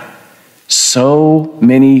 Zechariah. So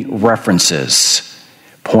many references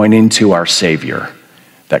pointing to our Savior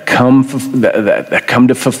that come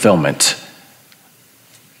to fulfillment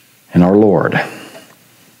in our Lord.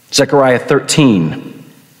 Zechariah 13,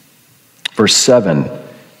 verse 7,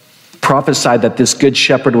 prophesied that this good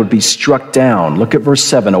shepherd would be struck down. Look at verse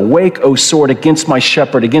 7. Awake, O sword, against my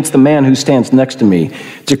shepherd, against the man who stands next to me,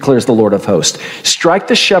 declares the Lord of hosts. Strike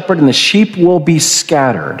the shepherd, and the sheep will be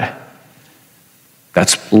scattered.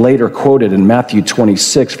 That's later quoted in Matthew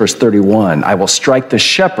 26, verse 31. I will strike the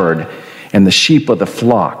shepherd, and the sheep of the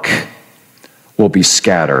flock will be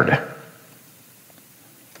scattered.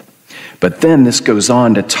 But then this goes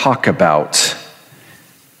on to talk about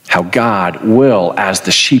how God will, as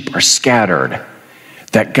the sheep are scattered,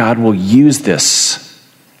 that God will use this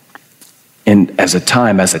as a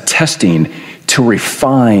time, as a testing to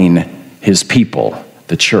refine his people,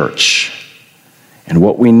 the church. And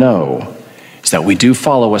what we know is that we do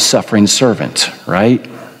follow a suffering servant, right?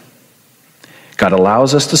 God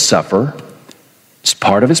allows us to suffer. It's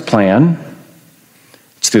part of his plan.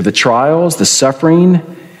 It's through the trials, the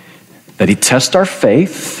suffering, that he tests our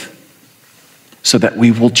faith so that we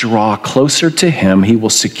will draw closer to him. He will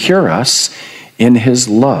secure us in his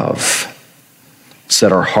love.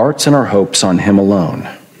 Set our hearts and our hopes on him alone.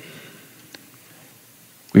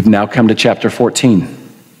 We've now come to chapter 14.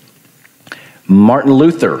 Martin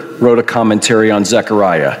Luther wrote a commentary on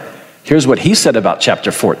Zechariah. Here's what he said about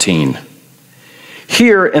chapter 14.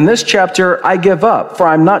 Here in this chapter, I give up, for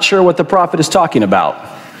I'm not sure what the prophet is talking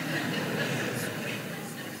about.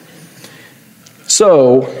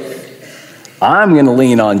 So, I'm going to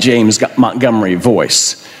lean on James Montgomery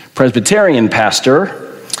Voice, Presbyterian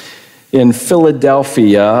pastor in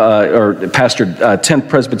Philadelphia, or pastored 10th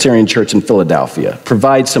Presbyterian Church in Philadelphia.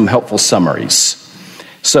 Provide some helpful summaries.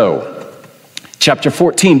 So, chapter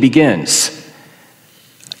 14 begins.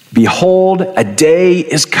 Behold, a day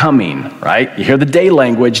is coming, right? You hear the day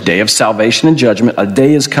language, day of salvation and judgment. A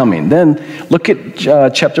day is coming. Then look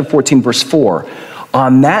at chapter 14, verse 4.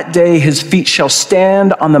 On that day, his feet shall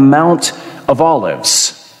stand on the Mount of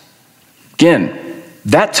Olives. Again,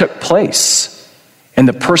 that took place in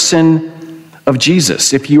the person of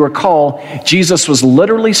Jesus. If you recall, Jesus was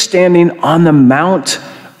literally standing on the Mount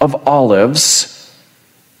of Olives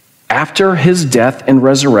after his death and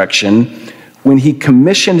resurrection, when he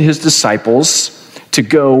commissioned his disciples to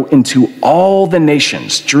go into all the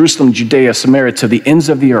nations, Jerusalem, Judea, Samaria, to the ends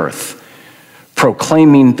of the earth,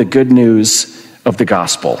 proclaiming the good news of the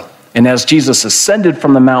gospel. And as Jesus ascended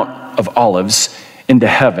from the Mount of Olives into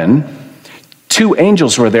heaven, two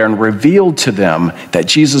angels were there and revealed to them that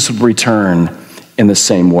Jesus would return in the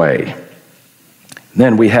same way.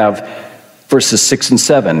 Then we have verses 6 and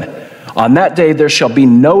 7. On that day there shall be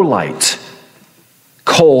no light,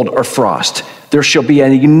 cold or frost. There shall be a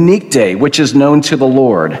unique day which is known to the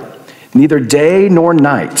Lord, neither day nor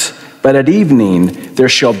night, but at evening there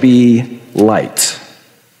shall be light.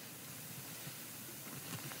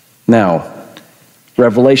 Now,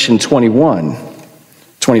 Revelation 21,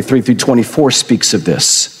 23 through 24 speaks of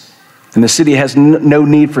this. And the city has no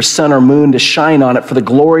need for sun or moon to shine on it, for the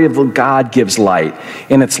glory of the God gives light.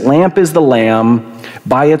 And its lamp is the Lamb.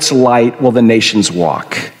 By its light will the nations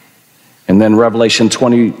walk. And then Revelation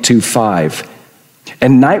 22:5.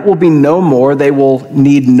 And night will be no more. They will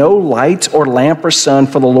need no light or lamp or sun,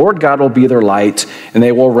 for the Lord God will be their light, and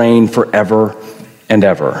they will reign forever and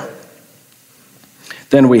ever.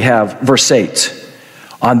 Then we have verse 8.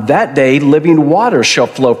 On that day, living water shall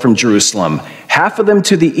flow from Jerusalem, half of them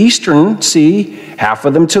to the eastern sea, half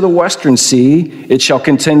of them to the western sea. It shall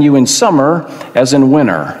continue in summer as in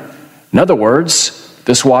winter. In other words,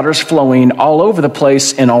 this water is flowing all over the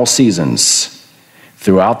place in all seasons.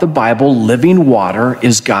 Throughout the Bible, living water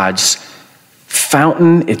is God's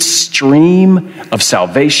fountain, its stream of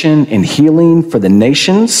salvation and healing for the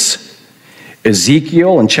nations.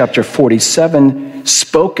 Ezekiel in chapter 47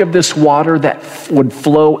 spoke of this water that would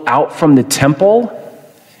flow out from the temple.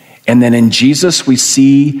 And then in Jesus, we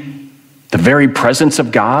see the very presence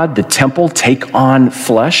of God, the temple, take on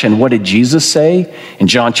flesh. And what did Jesus say in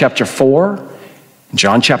John chapter 4? In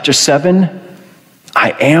John chapter 7,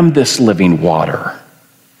 I am this living water.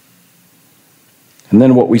 And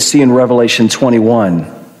then what we see in Revelation 21,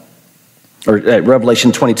 or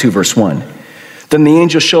Revelation 22, verse 1. Then the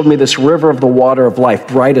angel showed me this river of the water of life,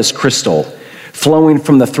 bright as crystal, flowing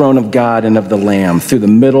from the throne of God and of the Lamb through the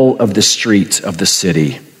middle of the street of the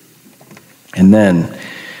city. And then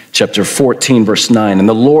chapter 14, verse 9, and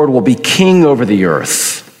the Lord will be king over the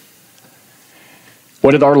earth.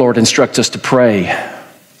 What did our Lord instruct us to pray?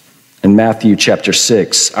 In Matthew chapter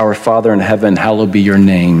 6, our Father in heaven, hallowed be your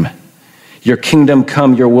name. Your kingdom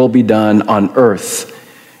come, your will be done on earth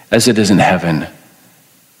as it is in heaven.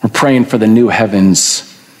 We're praying for the new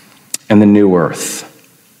heavens and the new earth,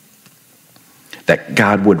 that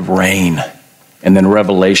God would reign. And then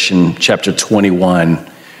Revelation chapter 21,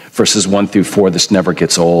 verses 1 through 4, this never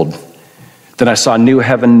gets old. Then I saw new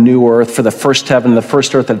heaven, new earth, for the first heaven and the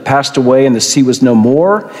first earth had passed away, and the sea was no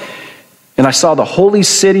more. And I saw the holy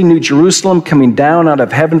city, New Jerusalem, coming down out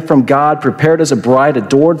of heaven from God, prepared as a bride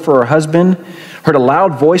adored for her husband. Heard a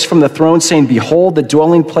loud voice from the throne saying, behold, the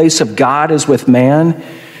dwelling place of God is with man.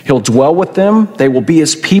 He'll dwell with them. They will be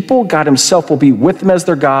his people. God himself will be with them as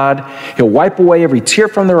their God. He'll wipe away every tear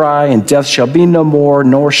from their eye, and death shall be no more,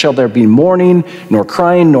 nor shall there be mourning, nor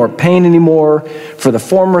crying, nor pain anymore, for the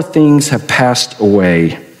former things have passed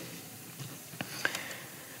away.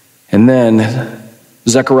 And then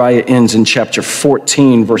Zechariah ends in chapter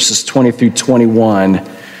 14, verses 20 through 21,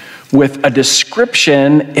 with a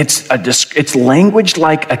description. It's language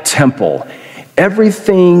like a temple.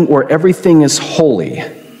 Everything where everything is holy.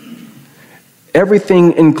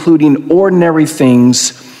 Everything, including ordinary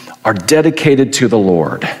things, are dedicated to the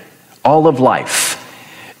Lord. All of life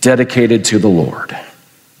dedicated to the Lord.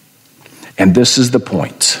 And this is the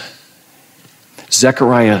point.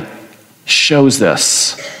 Zechariah shows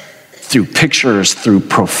us through pictures, through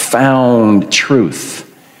profound truth.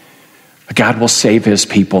 God will save his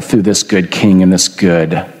people through this good king and this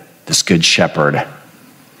good shepherd.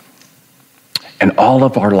 And all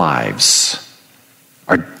of our lives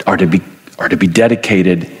are to be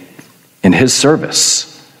dedicated in his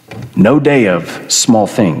service. No day of small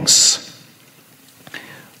things.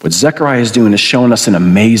 What Zechariah is doing is showing us an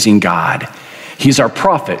amazing God. He's our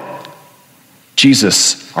prophet.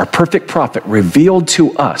 Jesus, our perfect prophet, revealed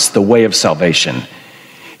to us the way of salvation.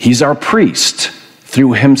 He's our priest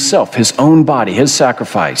through himself, his own body, his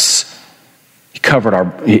sacrifice. He covered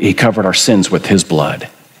our sins with his blood.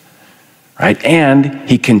 Right? And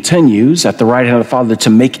he continues at the right hand of the Father to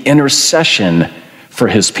make intercession for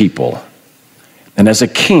his people. And as a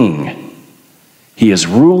king, he is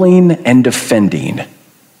ruling and defending.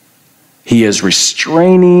 He is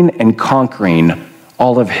restraining and conquering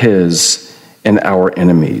all of his and our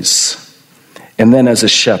enemies. And then as a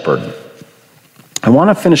shepherd, I want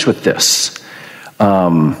to finish with this. I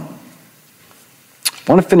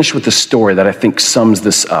want to finish with a story that I think sums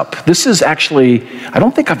this up. This is actually, I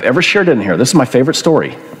don't think I've ever shared it in here. This is my favorite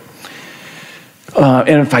story.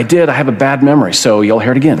 And if I did, I have a bad memory, so you'll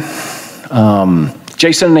hear it again.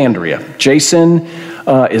 Jason and Andrea. Jason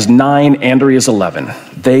is 9, Andrea is 11.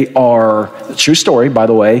 They are, true story, by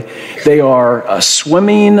the way, they are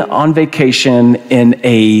swimming on vacation in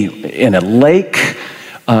a lake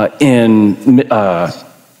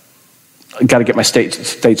got to get my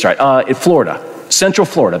states right, in Florida. Central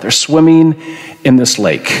Florida. They're swimming in this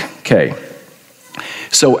lake. Okay.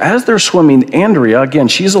 So as they're swimming, Andrea, again,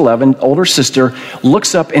 she's 11, older sister,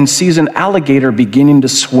 looks up and sees an alligator beginning to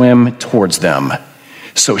swim towards them.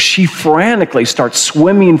 So she frantically starts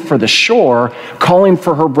swimming for the shore, calling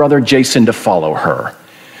for her brother Jason to follow her.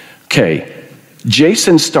 Okay.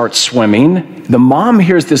 Jason starts swimming. The mom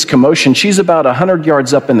hears this commotion. She's about 100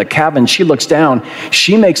 yards up in the cabin. She looks down.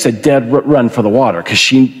 She makes a dead run for the water because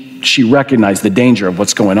she recognized the danger of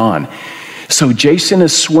what's going on. So Jason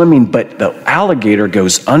is swimming, but the alligator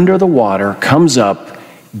goes under the water, comes up,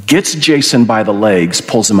 gets Jason by the legs,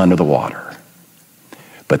 pulls him under the water.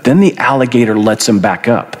 But then the alligator lets him back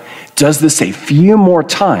up. Does this a few more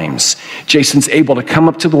times. Jason's able to come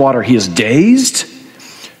up to the water. He is dazed,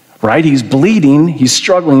 right? He's bleeding, he's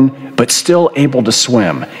struggling, but still able to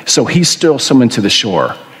swim. So he's still swimming to the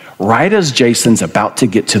shore. Right as Jason's about to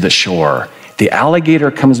get to the shore, the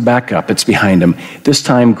alligator comes back up. It's behind him. This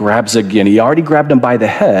time grabs again. He already grabbed him by the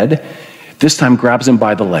head. This time grabs him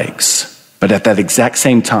by the legs. But at that exact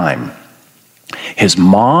same time, his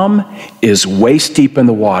mom is waist deep in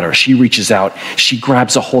the water. She reaches out. She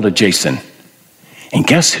grabs a hold of Jason. And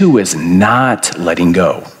guess who is not letting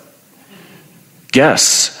go?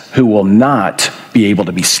 Guess who will not be able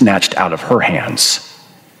to be snatched out of her hands?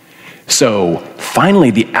 So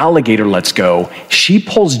finally, the alligator lets go. She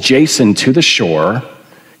pulls Jason to the shore.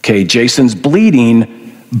 Okay, Jason's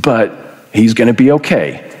bleeding, but he's going to be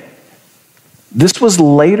okay. This was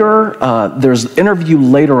later, there's an interview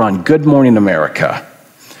later on Good Morning America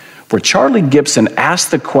where Charlie Gibson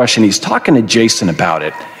asked the question. He's talking to Jason about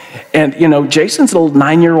it. And, Jason's a little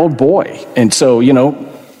 9-year-old boy. And so,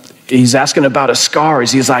 he's asking about his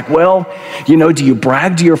scars. He's like, well, do you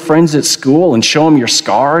brag to your friends at school and show them your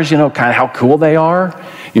scars, kind of how cool they are?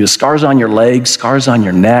 Scars on your legs, scars on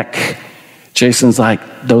your neck. Jason's like,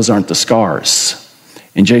 those aren't the scars.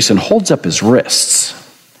 And Jason holds up his wrists,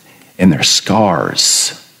 and they're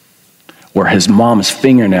scars where his mom's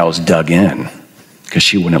fingernails dug in because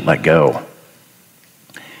she wouldn't let go.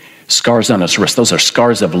 Scars on his wrist, those are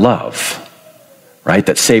scars of love, right,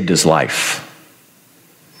 that saved his life.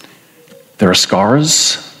 There are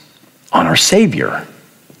scars on our Savior,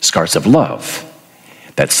 scars of love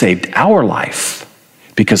that saved our life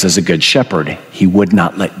because as a good shepherd, he would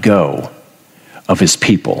not let go of his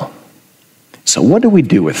people. So what do we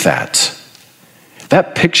do with that?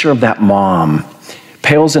 That picture of that mom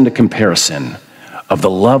pales into comparison of the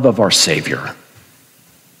love of our Savior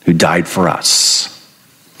who died for us.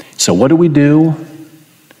 So what do?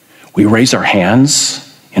 We raise our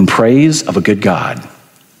hands in praise of a good God.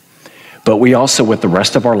 But we also, with the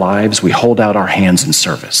rest of our lives, we hold out our hands in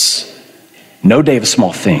service. No day of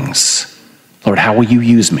small things. Lord, how will you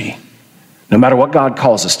use me? No matter what God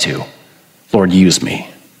calls us to, Lord, use me.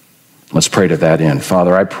 Let's pray to that end.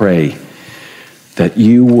 Father, I pray that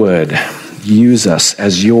you would use us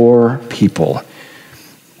as your people.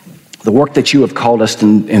 The work that you have called us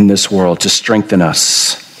in this world to strengthen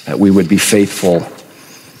us, that we would be faithful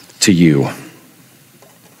to you.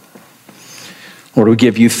 Lord, we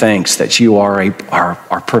give you thanks that you are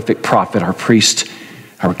our perfect prophet, our priest,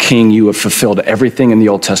 our king. You have fulfilled everything in the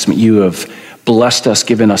Old Testament. You have blessed us,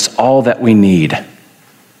 given us all that we need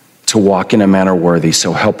to walk in a manner worthy.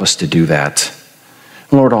 So help us to do that.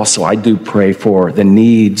 Lord, also, I do pray for the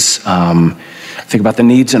needs. Think about the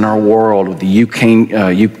needs in our world with the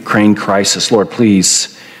Ukraine crisis. Lord,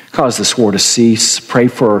 please cause this war to cease. Pray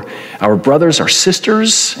for our brothers, our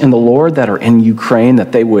sisters in the Lord that are in Ukraine,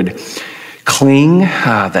 that they would cling,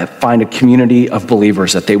 that find a community of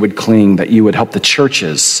believers, that they would cling, that you would help the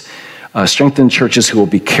churches, strengthen churches who will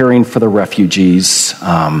be caring for the refugees.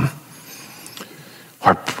 We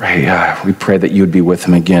pray that you would be with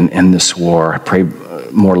them again in this war. I pray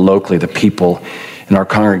more locally, the people in our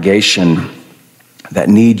congregation that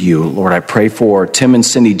need you. Lord, I pray for Tim and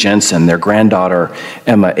Cindy Jensen, their granddaughter,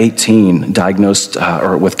 Emma, 18, diagnosed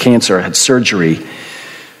with cancer, had surgery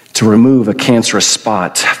to remove a cancerous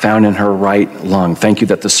spot found in her right lung. Thank you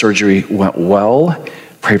that the surgery went well.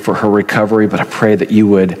 Pray for her recovery, but I pray that you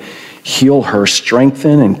would heal her,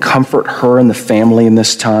 strengthen and comfort her and the family in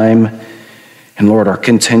this time. And Lord, our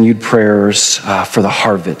continued prayers for the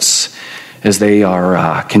Harvitts as they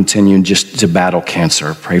are continuing just to battle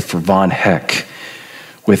cancer. Pray for Von Heck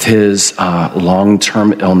with his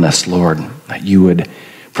long-term illness, Lord, that you would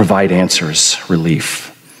provide answers, relief.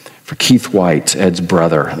 For Keith White, Ed's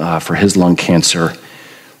brother, for his lung cancer,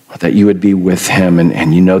 that you would be with him.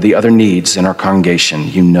 And you know the other needs in our congregation.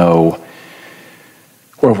 You know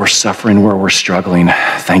where we're suffering, where we're struggling.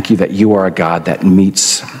 Thank you that you are a God that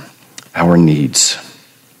meets our needs.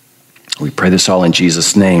 We pray this all in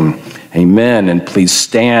Jesus' name. Amen. And please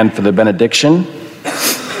stand for the benediction.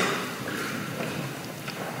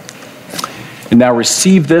 And now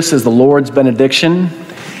receive this as the Lord's benediction.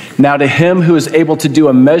 Now to him who is able to do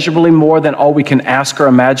immeasurably more than all we can ask or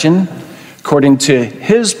imagine, according to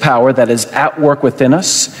his power that is at work within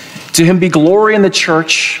us, to him be glory in the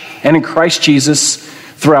church and in Christ Jesus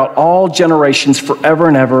throughout all generations, forever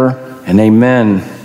and ever. And amen.